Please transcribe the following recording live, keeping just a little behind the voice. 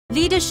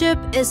Leadership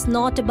is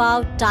not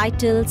about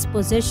titles,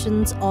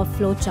 positions, or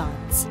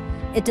flowcharts.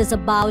 It is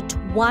about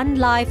one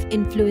life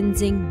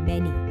influencing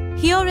many.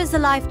 Here is the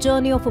life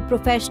journey of a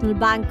professional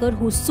banker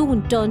who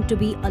soon turned to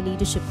be a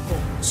leadership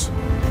coach.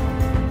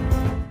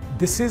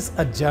 This is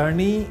a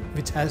journey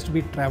which has to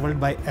be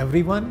traveled by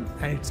everyone,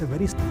 and it's a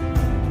very...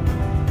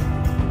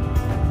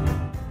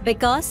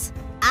 Because,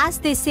 as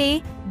they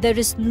say, there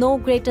is no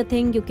greater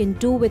thing you can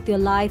do with your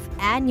life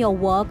and your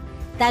work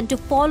than to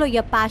follow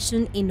your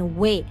passion in a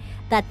way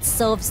that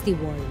serves the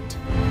world.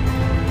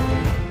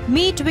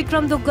 Meet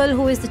Vikram Duggal,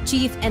 who is the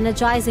Chief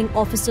Energizing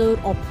Officer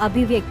of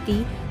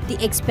Abhivyakti, The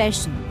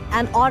Expression,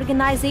 an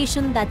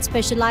organization that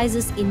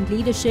specializes in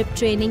leadership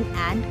training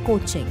and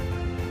coaching.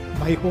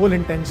 My whole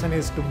intention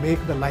is to make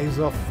the lives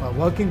of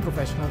working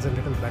professionals a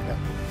little better.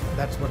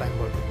 That's what I'm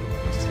working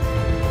towards.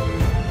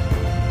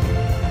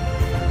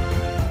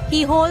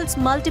 He holds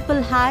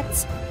multiple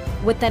hats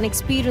with an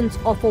experience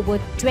of over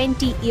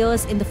 20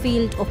 years in the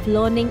field of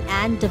learning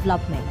and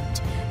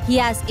development. He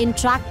has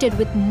interacted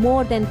with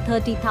more than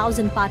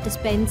 30,000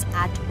 participants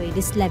at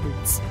various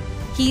levels.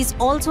 He is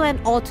also an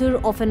author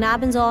of an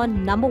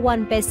Amazon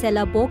 #1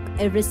 bestseller book,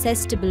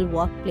 Irresistible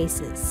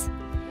Workplaces.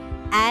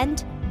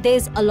 And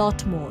there's a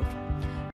lot more.